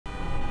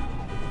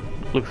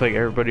Looks like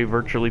everybody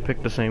virtually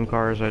picked the same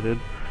car as I did.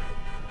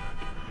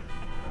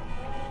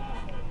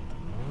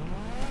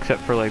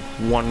 Except for like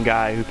one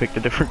guy who picked a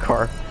different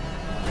car.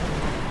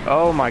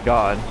 Oh my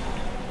god.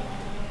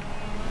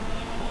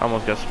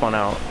 Almost got spun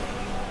out.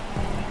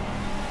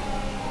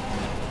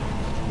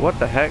 What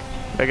the heck?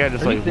 That guy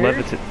just like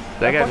levitated.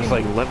 That guy just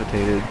like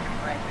levitated.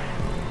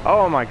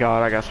 Oh my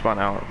god, I got spun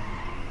out.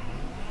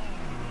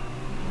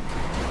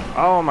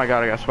 Oh my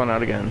god, I got spun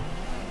out again.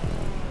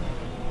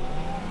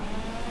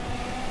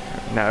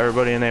 Now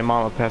everybody and their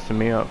mama passing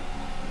me up.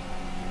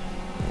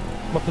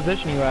 What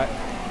position are you at?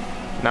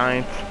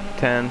 9th,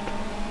 10th.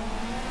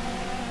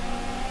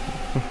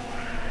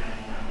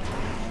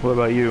 What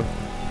about you?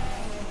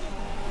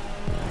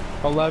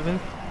 11th.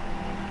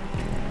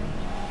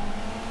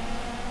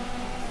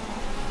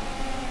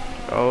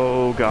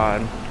 Oh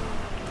god.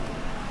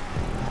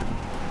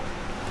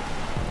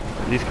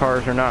 These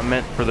cars are not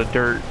meant for the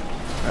dirt.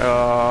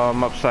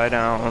 I'm upside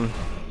down.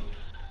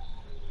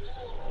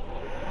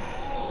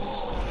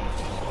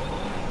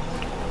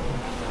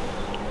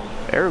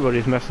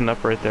 Everybody's messing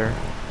up right there.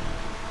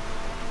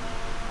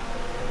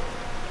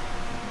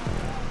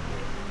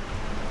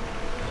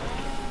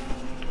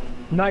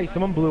 Nice,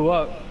 someone blew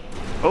up.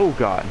 Oh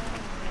god.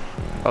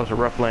 That was a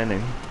rough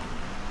landing.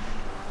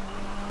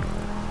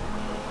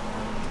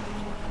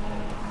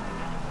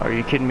 Are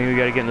you kidding me? We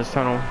gotta get in this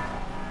tunnel.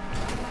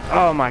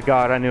 Oh my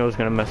god, I knew I was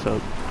gonna mess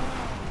up.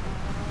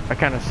 I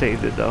kinda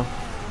saved it though.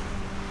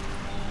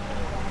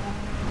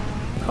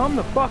 Come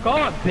the fuck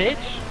on, bitch!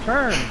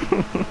 Turn!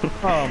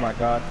 Oh my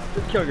god.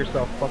 Just kill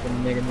yourself, fucking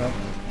nigga. No.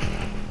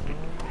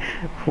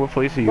 What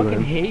place are you Fucking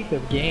in? hate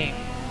this game.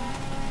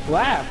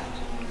 Last!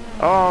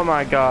 Oh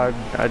my god,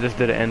 I just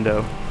did an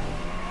endo.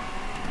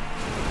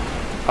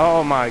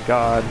 Oh my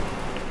god.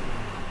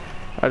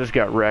 I just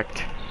got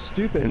wrecked.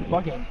 Stupid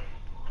fucking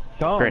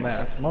dumb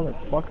ass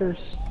motherfuckers.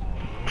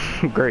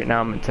 Great, now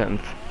I'm in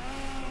 10th.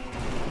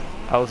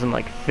 I was in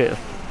like 5th.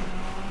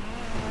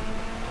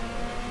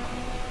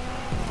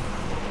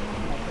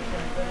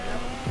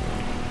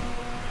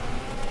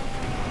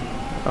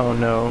 Oh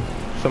no.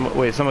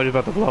 Wait, somebody's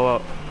about to blow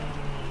up.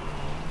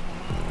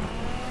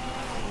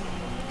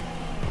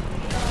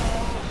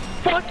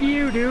 Fuck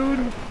you,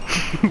 dude!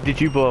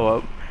 Did you blow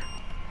up?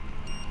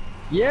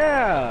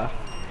 Yeah!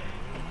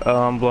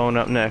 I'm blowing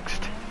up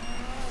next.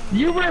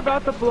 You were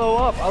about to blow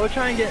up. I was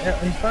trying to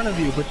get in front of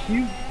you, but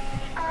you...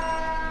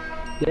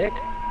 dick.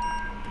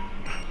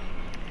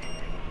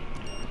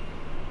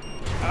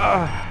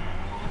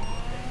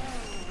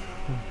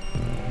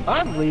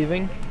 I'm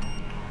leaving.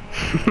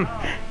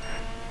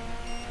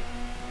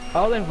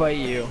 I'll invite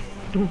you.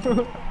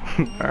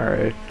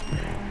 Alright.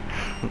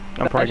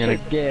 I'm probably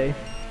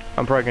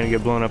gonna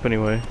get blown up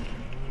anyway.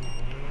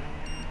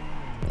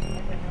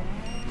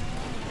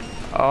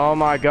 Oh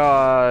my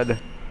god.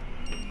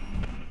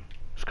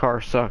 This car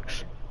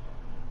sucks.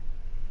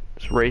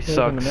 This race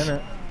sucks.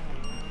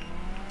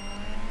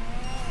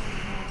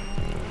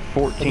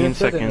 14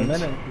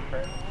 seconds.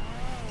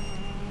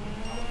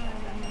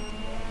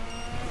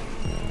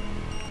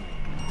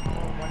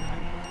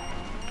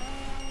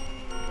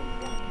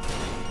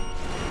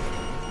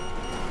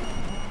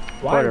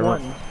 Why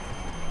one?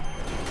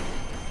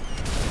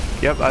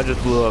 Yep, I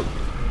just blew up.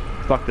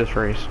 Fuck this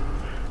race.